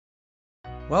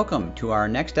Welcome to our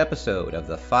next episode of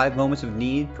the 5 Moments of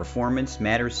Need Performance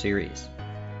Matters series.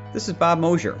 This is Bob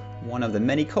Mosier, one of the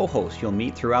many co-hosts you'll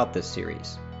meet throughout this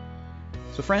series.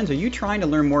 So friends, are you trying to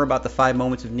learn more about the 5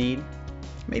 moments of need?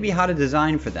 Maybe how to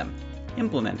design for them,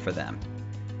 implement for them,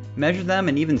 measure them,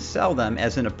 and even sell them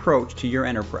as an approach to your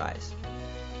enterprise.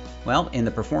 Well, in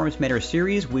the Performance Matters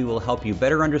series, we will help you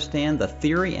better understand the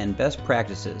theory and best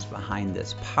practices behind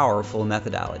this powerful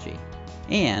methodology,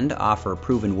 and offer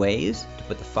proven ways to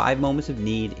put the 5 moments of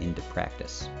need into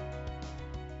practice.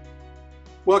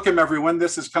 Welcome, everyone.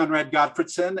 This is Conrad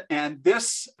Gottfredson, and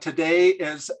this today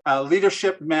is a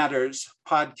Leadership Matters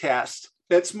podcast.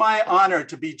 It's my honor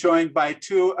to be joined by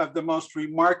two of the most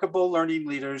remarkable learning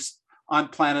leaders on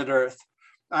planet Earth.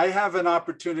 I have an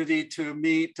opportunity to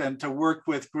meet and to work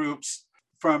with groups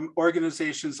from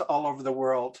organizations all over the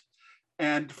world.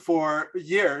 And for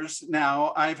years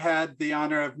now, I've had the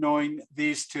honor of knowing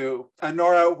these two,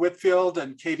 Onora Whitfield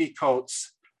and Katie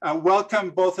Coates. Welcome,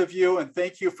 both of you, and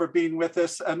thank you for being with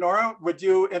us. Onora, would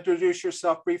you introduce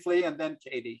yourself briefly, and then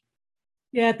Katie?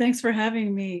 Yeah, thanks for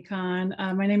having me, Con.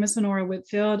 My name is Onora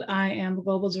Whitfield. I am the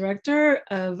Global Director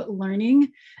of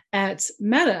Learning at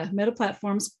Meta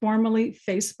Platforms, formerly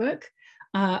Facebook.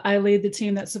 I lead the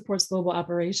team that supports global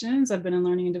operations. I've been in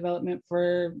learning and development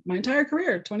for my entire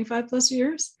career, 25 plus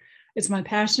years. It's my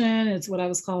passion. It's what I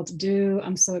was called to do.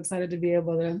 I'm so excited to be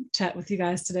able to chat with you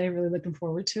guys today. Really looking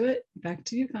forward to it. Back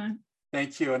to you, Con.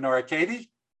 Thank you, Onora. Katie?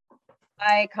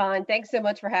 Hi, Con. Thanks so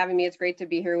much for having me. It's great to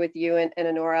be here with you and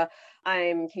Onora.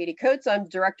 I'm Katie Coates. I'm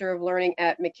Director of Learning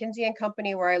at McKinsey &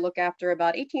 Company, where I look after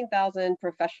about 18,000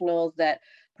 professionals that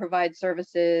provide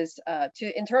services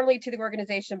internally to the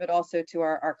organization, but also to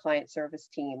our client service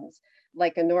teams.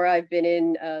 Like Onora, I've been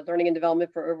in learning and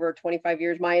development for over 25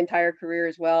 years, my entire career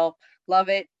as well. Love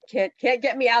it. Can't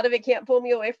get me out of it. Can't pull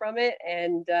me away from it.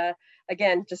 And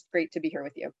again, just great to be here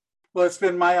with you. Well, it's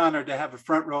been my honor to have a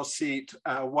front row seat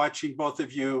watching both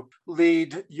of you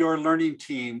lead your learning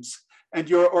teams and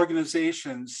your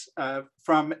organizations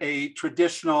from a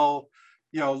traditional,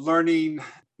 learning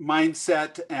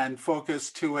mindset and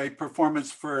focus to a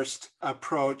performance-first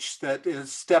approach that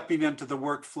is stepping into the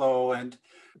workflow and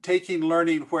taking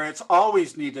learning where it's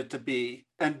always needed to be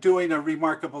and doing a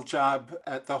remarkable job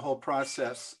at the whole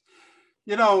process.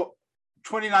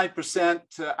 29%,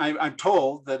 I'm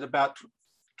told that about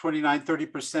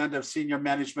 29-30% of senior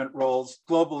management roles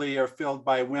globally are filled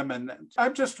by women.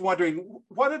 I'm just wondering,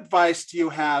 what advice do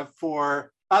you have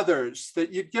for others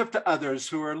that you'd give to others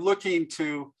who are looking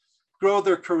to grow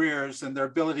their careers and their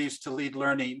abilities to lead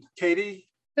learning? Katie?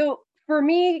 So for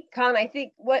me, Con, I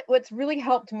think what's really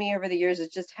helped me over the years is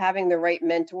just having the right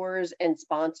mentors and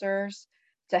sponsors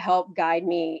to help guide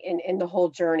me in the whole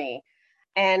journey.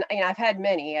 And I've had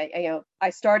many. I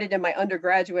started in my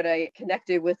undergraduate. I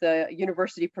connected with a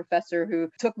university professor who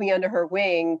took me under her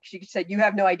wing. She said, "You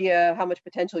have no idea how much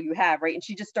potential you have," right? And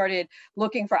she just started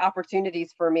looking for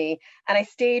opportunities for me. And I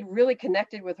stayed really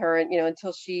connected with her, and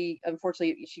until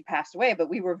unfortunately, she passed away. But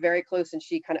we were very close, and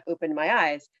she kind of opened my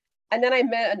eyes. And then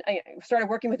I started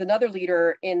working with another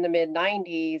leader in the mid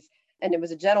 '90s. And it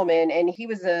was a gentleman, and he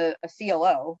was a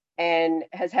CLO and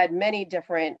has had many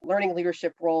different learning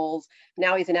leadership roles.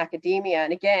 Now he's in academia.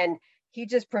 And again, he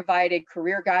just provided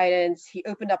career guidance. He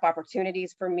opened up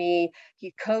opportunities for me.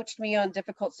 He coached me on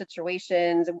difficult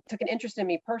situations and took an interest in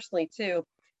me personally too.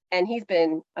 And he's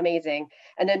been amazing.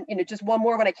 And then, just one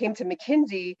more, when I came to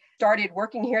McKinsey, started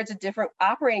working here. It's a different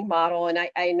operating model and I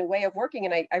in a way of working.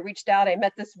 And I reached out, I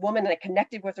met this woman and I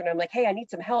connected with her and I'm like, "Hey, I need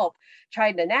some help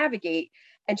trying to navigate."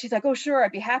 And she's like, "Oh, sure,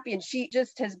 I'd be happy." And she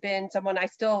just has been someone, I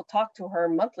still talk to her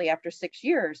monthly after 6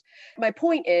 years. My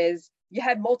point is, you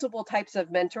have multiple types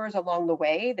of mentors along the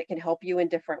way that can help you in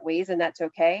different ways, and that's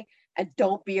okay. And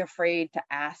don't be afraid to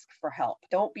ask for help.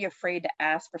 Don't be afraid to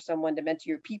ask for someone to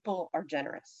mentor you. People are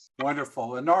generous. Wonderful.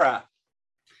 Onora?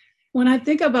 When I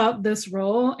think about this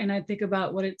role and I think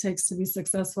about what it takes to be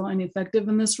successful and effective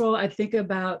in this role, I think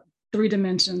about 3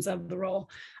 dimensions of the role.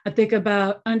 I think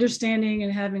about understanding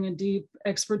and having a deep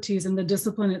expertise in the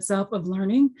discipline itself of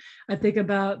learning. I think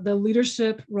about the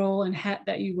leadership role and hat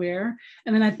that you wear.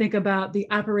 And then I think about the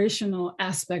operational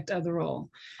aspect of the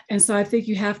role. And so I think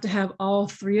you have to have all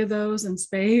 3 of those in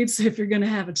spades if you're going to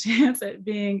have a chance at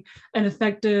being an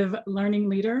effective learning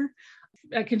leader.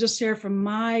 I can just share from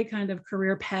my kind of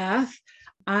career path.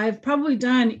 I've probably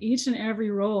done each and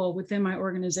every role within my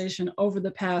organization over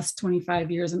the past 25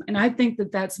 years. And I think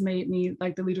that that's made me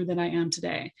like the leader that I am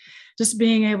today. Just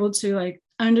being able to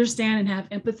understand and have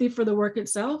empathy for the work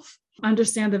itself,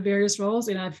 understand the various roles.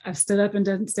 I've stood up and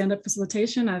done stand-up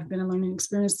facilitation. I've been a learning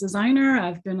experience designer.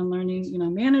 I've been a learning,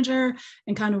 manager,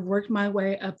 and kind of worked my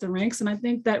way up the ranks. And I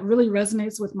think that really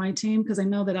resonates with my team because I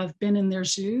know that I've been in their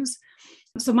shoes.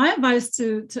 So my advice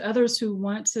to others who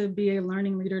want to be a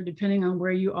learning leader, depending on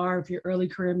where you are, if you're early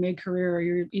career, mid-career, or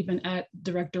you're even at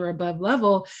director or above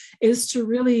level, is to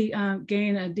really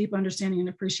gain a deep understanding and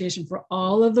appreciation for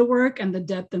all of the work and the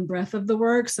depth and breadth of the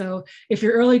work. So if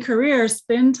you're early career,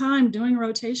 spend time doing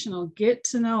rotational, get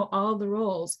to know all the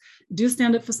roles, do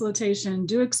stand-up facilitation,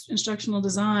 do instructional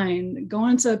design, go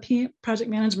into a project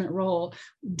management role,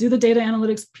 do the data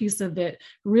analytics piece of it,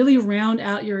 really round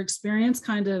out your experience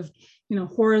kind of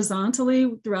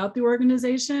horizontally throughout the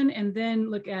organization, and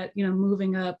then look at,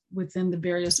 moving up within the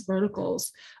various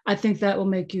verticals. I think that will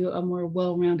make you a more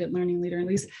well-rounded learning leader. At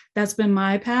least that's been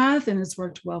my path, and it's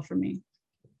worked well for me.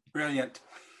 Brilliant.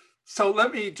 So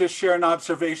let me just share an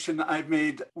observation I've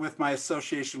made with my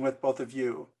association with both of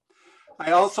you.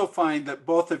 I also find that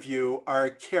both of you are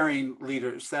caring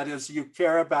leaders. That is, you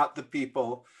care about the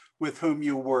people with whom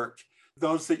you work.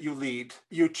 Those that you lead,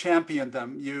 you champion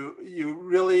them. You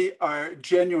really are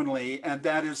genuinely, and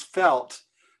that is felt.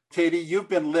 Katie, you've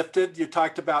been lifted. You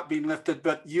talked about being lifted,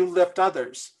 but you lift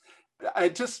others. I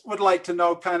just would like to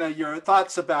know kind of your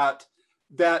thoughts about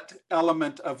that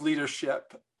element of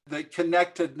leadership, the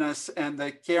connectedness and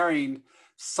the caring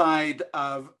side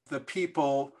of the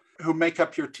people who make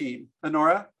up your team.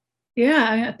 Honora?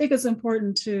 Yeah, I think it's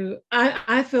important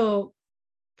I feel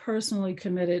personally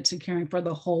committed to caring for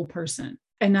the whole person,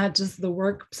 and not just the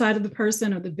work side of the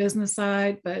person or the business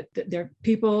side, but their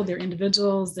people, their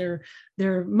individuals, their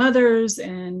mothers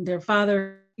and their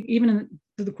father. Even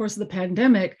through the course of the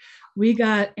pandemic, we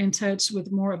got in touch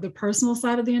with more of the personal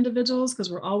side of the individuals because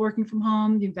we're all working from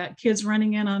home. You've got kids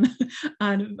running in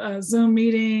on Zoom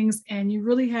meetings, and you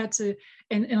really had to,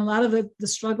 and a lot of the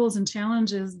struggles and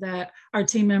challenges that our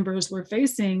team members were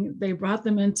facing, they brought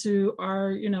them into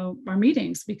our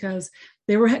meetings because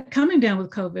they were coming down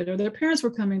with COVID, or their parents were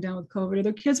coming down with COVID, or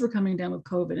their kids were coming down with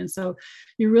COVID. And so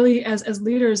you really, as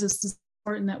leaders, it's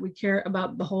important that we care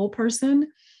about the whole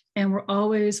person. And we're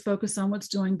always focused on what's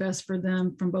doing best for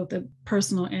them from both a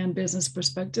personal and business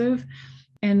perspective.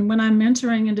 And when I'm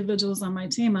mentoring individuals on my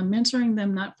team, I'm mentoring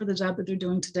them not for the job that they're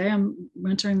doing today. I'm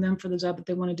mentoring them for the job that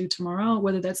they want to do tomorrow,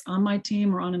 whether that's on my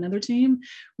team or on another team,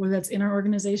 whether that's in our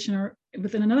organization or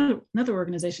within another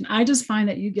organization. I just find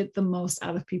that you get the most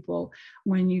out of people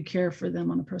when you care for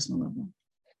them on a personal level.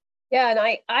 Yeah,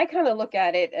 and I kind of look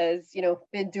at it as,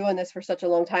 been doing this for such a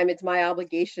long time. It's my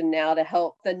obligation now to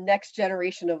help the next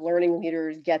generation of learning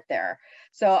leaders get there.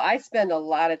 So I spend a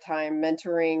lot of time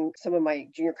mentoring some of my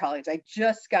junior colleagues. I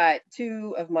just got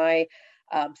 2 of my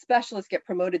specialists get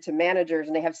promoted to managers,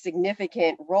 and they have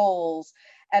significant roles.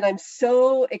 And I'm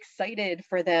so excited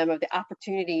for them of the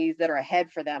opportunities that are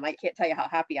ahead for them. I can't tell you how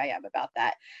happy I am about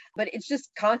that. But it's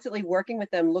just constantly working with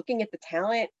them, looking at the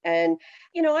talent. And,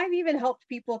 I've even helped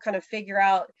people kind of figure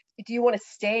out, do you want to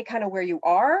stay kind of where you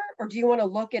are, or do you want to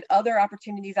look at other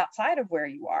opportunities outside of where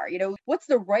you are? What's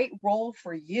the right role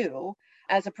for you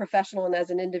as a professional and as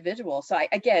an individual? So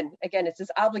again, it's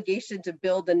this obligation to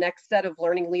build the next set of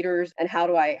learning leaders, and how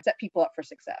do I set people up for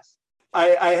success?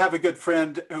 I have a good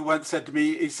friend who once said to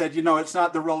me, he said, it's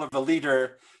not the role of the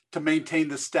leader to maintain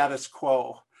the status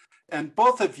quo. And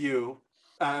both of you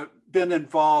been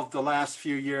involved the last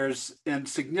few years in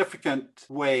significant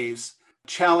ways,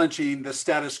 challenging the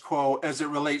status quo as it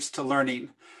relates to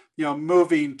learning,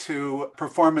 moving to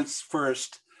performance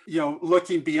first,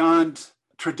 looking beyond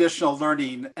traditional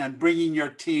learning and bringing your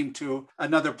team to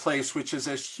another place, which is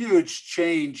a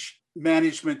huge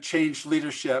management change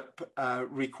leadership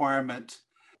requirement.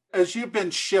 As you've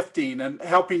been shifting and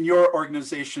helping your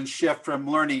organization shift from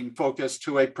learning focus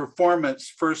to a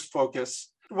performance first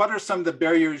focus, what are some of the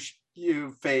barriers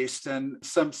you faced and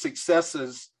some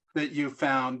successes that you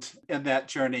found in that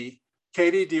journey?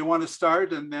 Katie, do you want to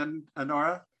start, and then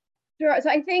Honora? Sure. So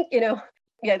I think,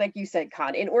 like you said,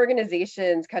 Con, in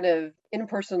organizations, kind of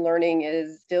in-person learning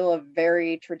is still a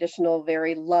very traditional,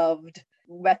 very loved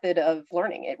method of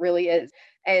learning. It really is.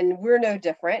 And we're no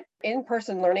different.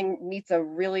 In-person learning meets a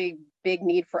really big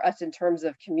need for us in terms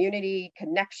of community,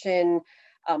 connection,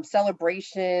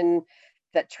 celebration,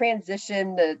 that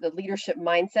transition, the leadership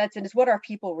mindsets. And it's what our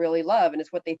people really love. And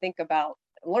it's what they think about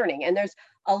learning. And there's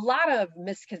a lot of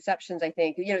misconceptions, I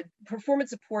think. Performance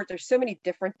support, there's so many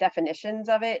different definitions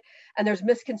of it, and there's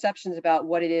misconceptions about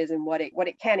what it is and what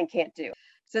it can and can't do.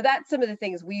 So that's some of the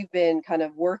things we've been kind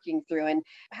of working through. And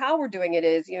how we're doing it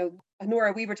is,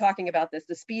 Nora, we were talking about this,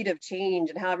 the speed of change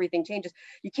and how everything changes.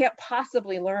 You can't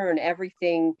possibly learn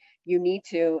everything you need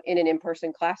to in an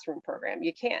in-person classroom program.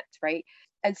 You can't, right?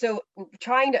 And so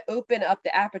trying to open up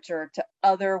the aperture to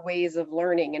other ways of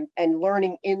learning and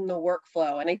learning in the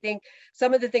workflow. And I think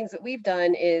some of the things that we've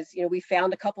done is, we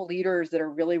found a couple leaders that are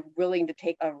really willing to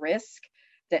take a risk,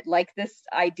 that like this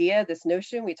idea, this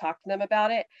notion. We talked to them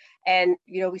about it. And,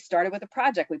 we started with a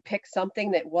project. We picked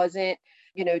something that wasn't,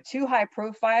 too high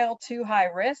profile, too high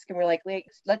risk. And we're like,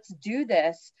 let's do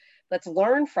this. Let's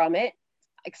learn from it,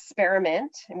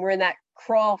 experiment. And we're in that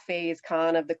crawl phase,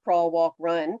 of the crawl, walk,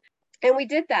 run. And we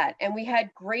did that. And we had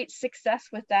great success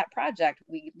with that project.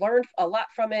 We learned a lot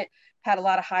from it, had a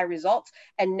lot of high results.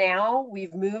 And now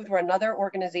we've moved where another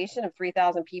organization of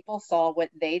 3,000 people saw what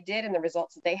they did and the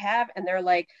results that they have. And they're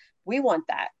like, we want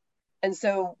that. And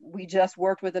so we just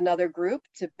worked with another group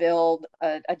to build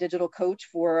a digital coach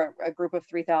for a group of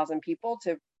 3,000 people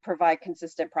to provide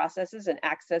consistent processes and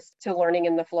access to learning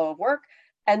in the flow of work.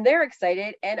 And they're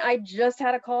excited. And I just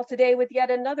had a call today with yet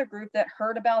another group that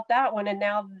heard about that one, and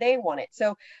now they want it.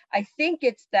 So I think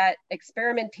it's that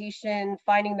experimentation,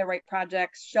 finding the right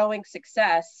projects, showing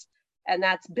success, and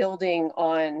that's building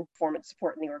on performance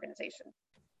support in the organization.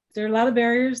 There are a lot of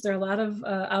barriers. There are a lot of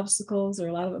obstacles. There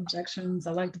are a lot of objections.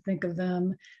 I like to think of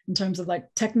them in terms of like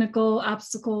technical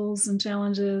obstacles and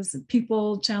challenges, and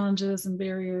people challenges and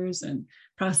barriers and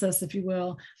process, if you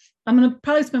will. I'm going to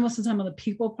probably spend most of the time on the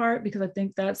people part, because I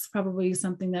think that's probably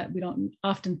something that we don't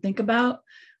often think about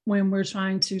when we're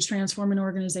trying to transform an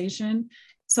organization.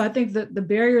 So I think that the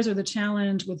barriers or the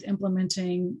challenge with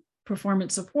implementing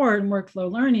performance support and workflow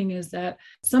learning is that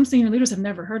some senior leaders have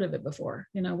never heard of it before.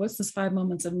 What's this 5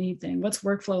 moments of need thing? What's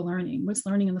workflow learning? What's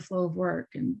learning in the flow of work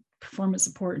and performance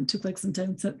support in 2 clicks and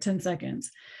 10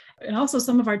 seconds? And also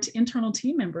some of our internal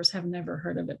team members have never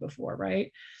heard of it before,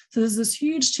 right? So there's this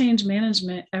huge change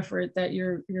management effort that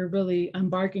you're really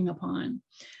embarking upon.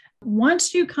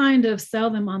 Once you kind of sell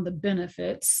them on the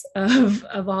benefits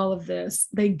of all of this,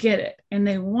 they get it and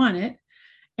they want it,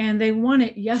 and they want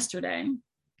it yesterday.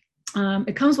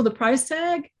 It comes with a price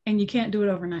tag, and you can't do it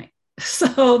overnight.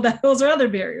 So those are other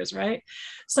barriers, right?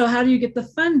 So how do you get the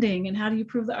funding, and how do you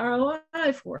prove the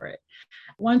ROI for it?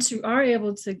 Once you are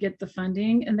able to get the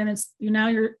funding, and then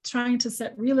you're trying to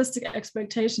set realistic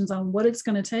expectations on what it's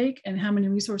going to take and how many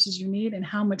resources you need and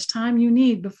how much time you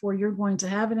need before you're going to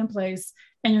have it in place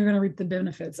and you're going to reap the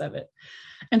benefits of it.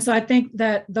 And so I think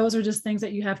that those are just things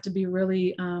that you have to be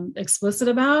really explicit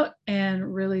about,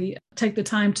 and really take the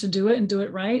time to do it and do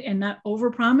it right, and not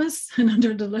overpromise and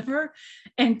underdeliver,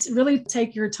 and to really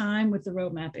take your time with the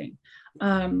road mapping.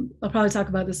 I'll probably talk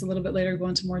about this a little bit later, go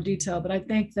into more detail, but I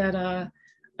think that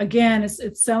again,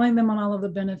 it's selling them on all of the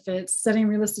benefits, setting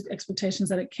realistic expectations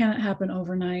that it cannot happen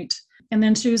overnight, and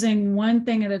then choosing one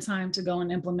thing at a time to go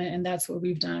and implement. And that's what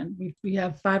we've done. We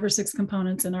have 5 or 6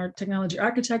 components in our technology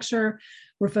architecture.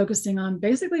 We're focusing on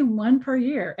basically one per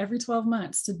year, every 12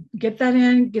 months, to get that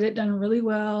in, get it done really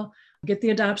well, get the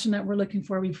adoption that we're looking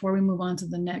for before we move on to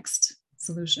the next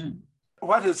solution.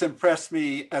 What has impressed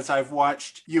me as I've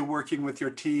watched you working with your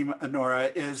team,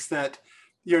 Nora, is that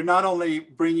you're not only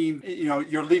bringing,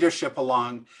 your leadership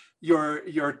along,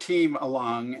 your team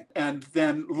along, and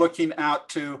then looking out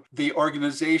to the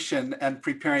organization and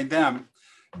preparing them,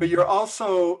 but you're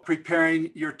also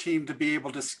preparing your team to be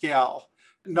able to scale,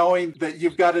 knowing that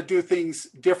you've got to do things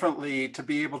differently to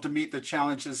be able to meet the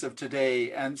challenges of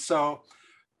today. And so,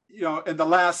 in the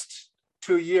last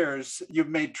 2 years, you've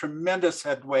made tremendous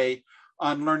headway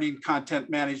on learning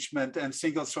content management and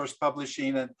single source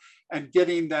publishing and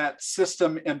getting that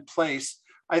system in place.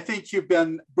 I think you've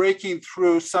been breaking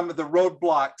through some of the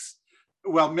roadblocks,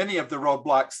 many of the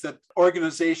roadblocks that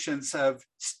organizations have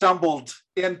stumbled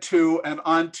into and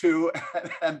onto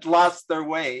and lost their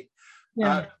way.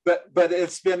 Yeah. But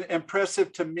it's been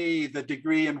impressive to me, the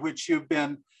degree in which you've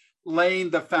been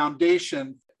laying the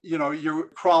foundation. You're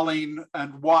crawling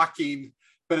and walking,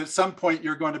 but at some point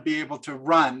you're going to be able to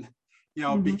run,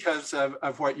 because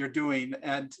of what you're doing.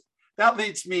 And that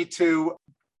leads me to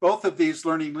both of these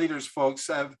learning leaders folks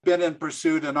have been in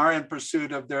pursuit and are in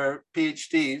pursuit of their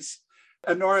PhDs.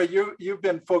 And Nora, you've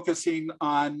been focusing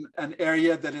on an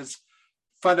area that is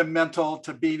fundamental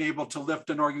to being able to lift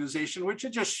an organization. Would you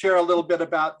just share a little bit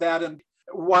about that and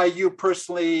why you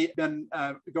personally been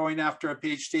going after a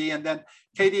PhD? And then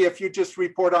Katie, if you just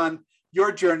report on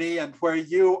your journey and where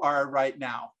you are right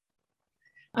now.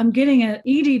 I'm getting an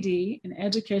EDD, an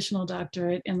educational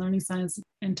doctorate in learning science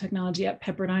and technology at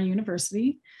Pepperdine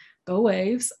University. Go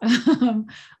Waves. And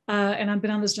I've been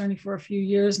on this journey for a few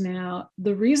years now.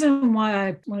 The reason why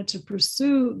I wanted to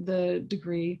pursue the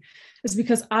degree is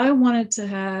because I wanted to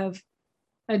have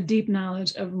a deep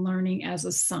knowledge of learning as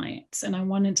a science. And I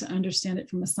wanted to understand it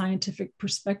from a scientific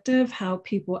perspective, how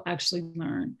people actually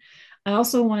learn. I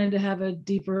also wanted to have a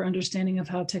deeper understanding of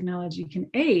how technology can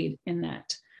aid in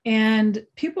that. And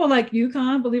people like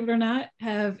UConn, believe it or not,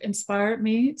 have inspired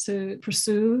me to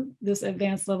pursue this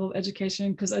advanced level of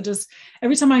education, because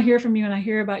every time I hear from you and I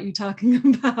hear about you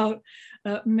talking about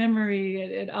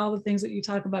memory and all the things that you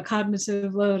talk about,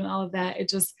 cognitive load and all of that,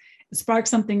 it sparked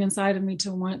something inside of me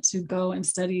to want to go and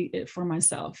study it for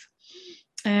myself.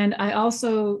 And I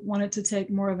also wanted to take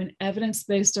more of an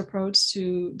evidence-based approach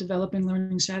to developing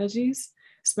learning strategies,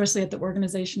 especially at the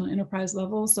organizational enterprise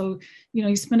level. So,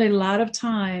 you spend a lot of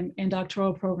time in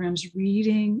doctoral programs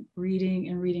reading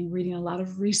a lot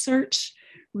of research,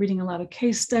 reading a lot of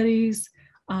case studies,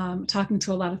 talking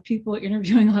to a lot of people,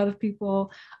 interviewing a lot of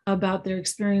people about their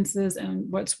experiences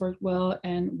and what's worked well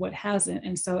and what hasn't.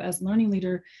 And so as learning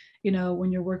leader,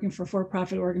 when you're working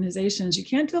for-profit organizations, you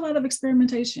can't do a lot of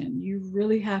experimentation. You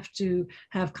really have to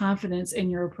have confidence in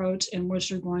your approach and what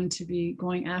you're going to be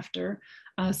going after.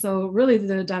 So really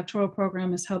the doctoral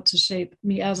program has helped to shape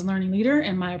me as a learning leader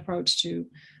and my approach to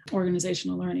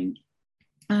organizational learning.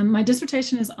 My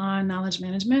dissertation is on knowledge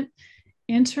management,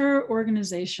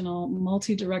 inter-organizational,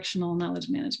 multi-directional knowledge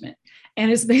management.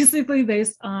 And it's basically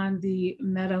based on the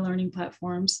Meta learning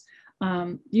platforms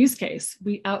use case.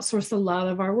 We outsource a lot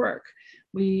of our work.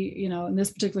 We, in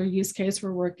this particular use case,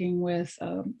 we're working with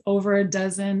over a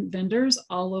dozen vendors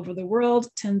all over the world,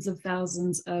 tens of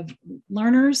thousands of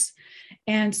learners.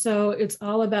 And so it's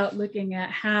all about looking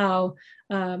at how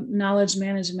knowledge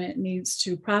management needs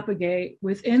to propagate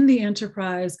within the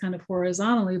enterprise kind of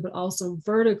horizontally, but also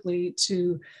vertically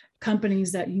to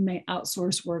companies that you may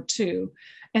outsource work to.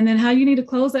 And then how you need to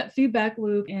close that feedback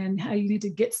loop and how you need to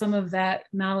get some of that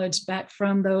knowledge back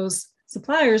from those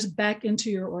suppliers back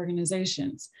into your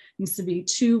organizations. It needs to be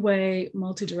two-way,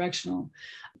 multi-directional.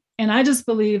 And I just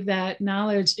believe that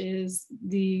knowledge is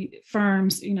the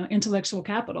firm's, intellectual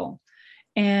capital.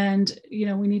 And,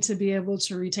 we need to be able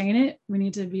to retain it. We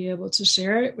need to be able to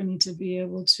share it. We need to be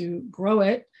able to grow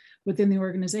it within the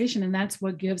organization. And that's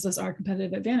what gives us our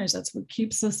competitive advantage. That's what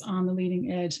keeps us on the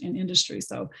leading edge in industry.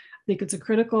 So I think it's a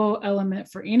critical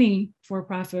element for any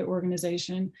for-profit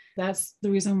organization. That's the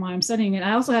reason why I'm studying it.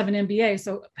 I also have an MBA.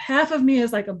 So half of me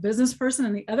is like a business person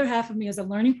and the other half of me is a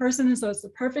learning person. And so it's the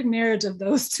perfect marriage of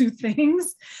those two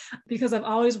things, because I've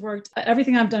always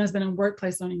everything I've done has been in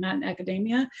workplace learning, not in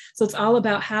academia. So it's all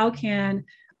about how can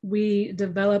we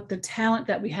develop the talent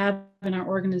that we have in our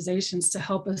organizations to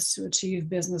help us to achieve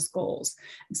business goals.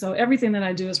 And so everything that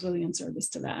I do is really in service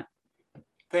to that.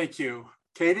 Thank you.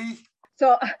 Katie?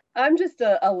 So I'm just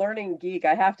a learning geek,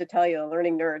 I have to tell you, a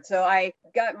learning nerd. So I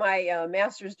got my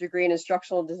master's degree in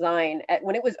instructional design.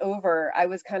 When it was over, I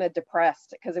was kind of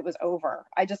depressed because it was over.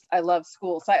 I love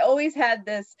school. So I always had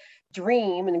this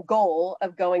dream and goal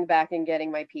of going back and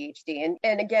getting my PhD.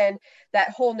 And again,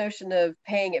 that whole notion of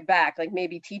paying it back, like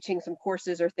maybe teaching some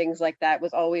courses or things like that,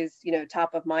 was always,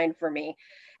 top of mind for me.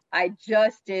 I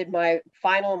just did my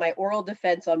oral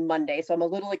defense on Monday, so I'm a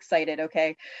little excited,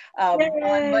 okay, on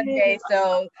Monday.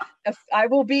 So I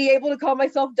will be able to call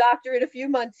myself doctor in a few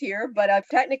months here, but I've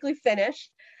technically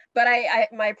finished. But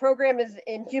my program is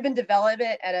in human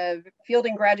development at a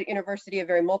Fielding Graduate University, a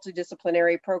very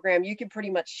multidisciplinary program. You can pretty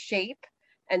much shape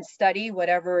and study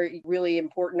whatever you're really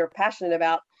important or passionate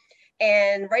about.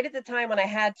 And right at the time when I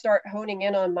had start honing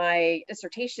in on my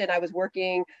dissertation, I was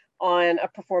working on a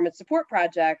performance support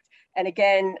project. And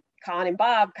again, Con and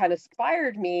Bob kind of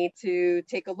inspired me to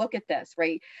take a look at this,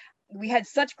 right? We had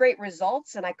such great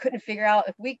results and I couldn't figure out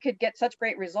if we could get such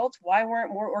great results, why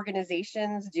weren't more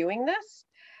organizations doing this?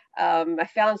 I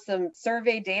found some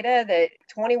survey data that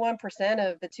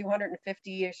 21% of the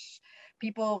 250-ish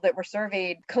people that were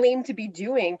surveyed claimed to be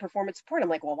doing performance support. I'm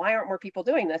like, well, why aren't more people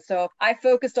doing this? So I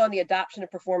focused on the adoption of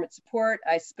performance support.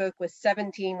 I spoke with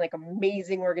 17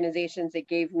 amazing organizations that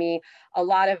gave me a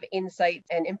lot of insight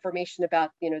and information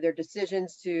about their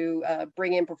decisions to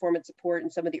bring in performance support in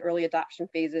some of the early adoption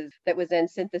phases that was then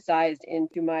synthesized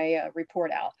into my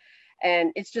report out.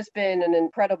 And it's just been an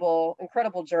incredible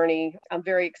journey. I'm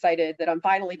very excited that I'm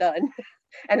finally done.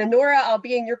 And Nora, I'll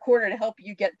be in your corner to help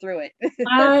you get through it.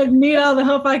 I need all the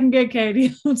help I can get,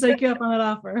 Katie. I'll take you up on that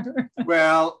offer.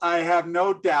 Well, I have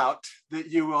no doubt that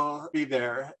you will be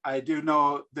there. I do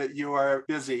know that you are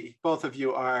busy. Both of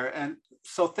you are. And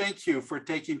So thank you for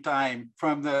taking time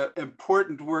from the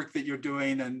important work that you're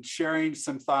doing and sharing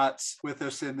some thoughts with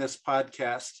us in this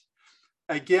podcast.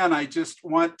 Again, I just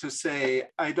want to say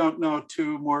I don't know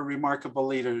two more remarkable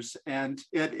leaders, and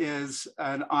it is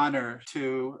an honor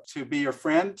to be your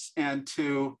friends and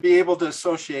to be able to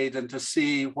associate and to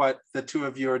see what the two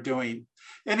of you are doing.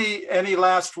 Any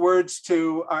last words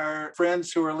to our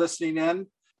friends who are listening in?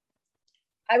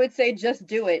 I would say just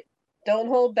do it. Don't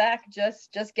hold back.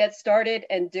 Just get started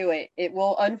and do it. It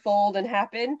will unfold and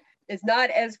happen. It's not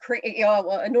as crazy,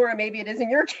 well, Nora, maybe it is in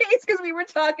your case because we were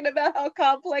talking about how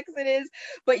complex it is,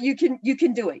 but you can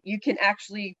do it. You can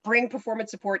actually bring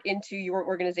performance support into your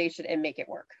organization and make it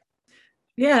work.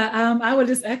 Yeah, I would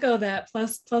just echo that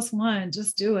plus one,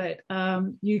 just do it.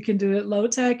 You can do it low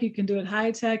tech, you can do it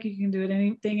high tech, you can do it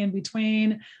anything in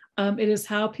between. It is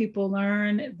how people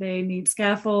learn. They need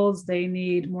scaffolds, they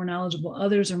need more knowledgeable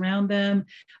others around them.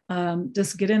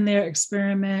 Just get in there,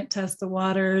 experiment, test the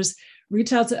waters,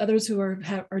 reach out to others who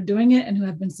are doing it and who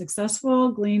have been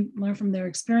successful, learn from their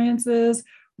experiences.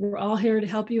 We're all here to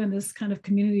help you in this kind of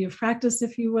community of practice,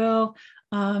 if you will.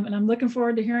 And I'm looking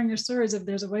forward to hearing your stories. If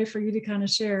there's a way for you to kind of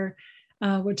share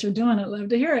what you're doing, I'd love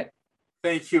to hear it.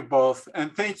 Thank you both.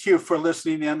 And thank you for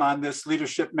listening in on this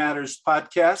Leadership Matters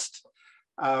podcast.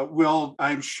 We'll,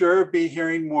 I'm sure, be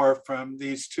hearing more from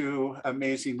these two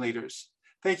amazing leaders.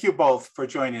 Thank you both for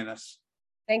joining us.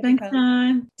 Thanks,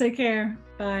 John. Take care.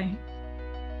 Bye.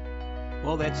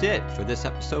 Well, that's it for this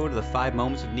episode of the 5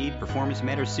 Moments of Need Performance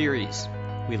Matters series.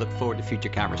 We look forward to future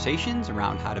conversations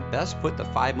around how to best put the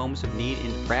 5 moments of need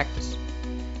into practice.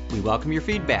 We welcome your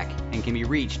feedback and can be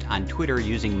reached on Twitter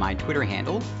using my Twitter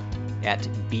handle at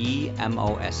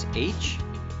BMOSH,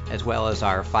 as well as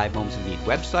our 5 Moments of Need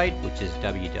website, which is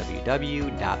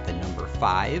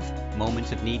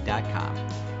www.5momentsofneed.com.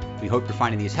 We hope you're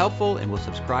finding these helpful and will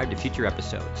subscribe to future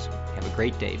episodes. Have a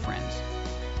great day, friends.